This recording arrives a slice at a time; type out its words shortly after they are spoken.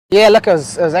Yeah, look, it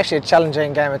was actually a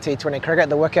challenging game of T20 cricket.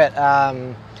 The wicket,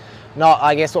 not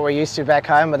I guess what we're used to back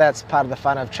home, but that's part of the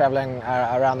fun of travelling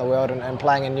around the world and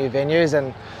playing in new venues.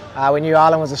 And we knew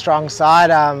Ireland was a strong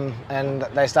side, and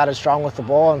they started strong with the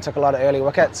ball and took a lot of early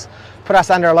wickets. Put us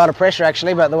under a lot of pressure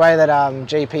actually, but the way that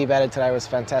GP batted today was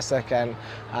fantastic, and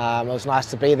it was nice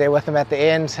to be there with him at the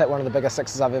end. Hit one of the biggest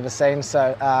sixes I've ever seen,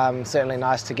 so certainly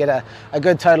nice to get a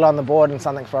good total on the board and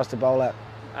something for us to bowl at.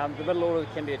 The middle order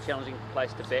can be a challenging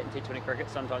place to bat in T20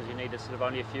 cricket. Sometimes you need to sort of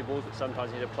only a few balls, but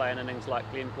sometimes you need to play an innings like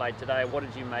Glenn played today. What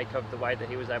did you make of the way that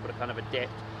he was able to kind of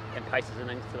adapt and pace his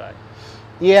innings today?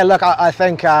 Yeah, look, I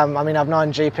think, I mean, I've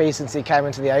known GP since he came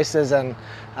into the Aces, and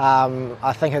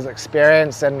I think his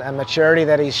experience and maturity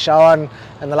that he's shown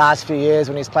in the last few years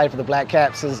when he's played for the Black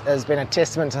Caps has been a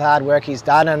testament to the hard work he's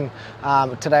done, and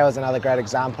today was another great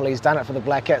example. He's done it for the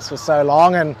Black Caps for so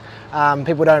long, and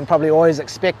people don't probably always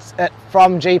expect it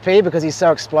from GP because he's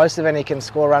so explosive and he can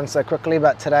score runs so quickly,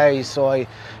 but today you saw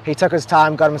he took his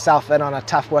time, got himself in on a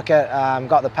tough wicket,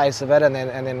 got the pace of it, and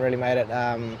then really made it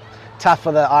tough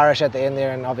for the Irish at the end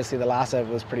there, and obviously the last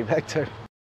over was pretty big too.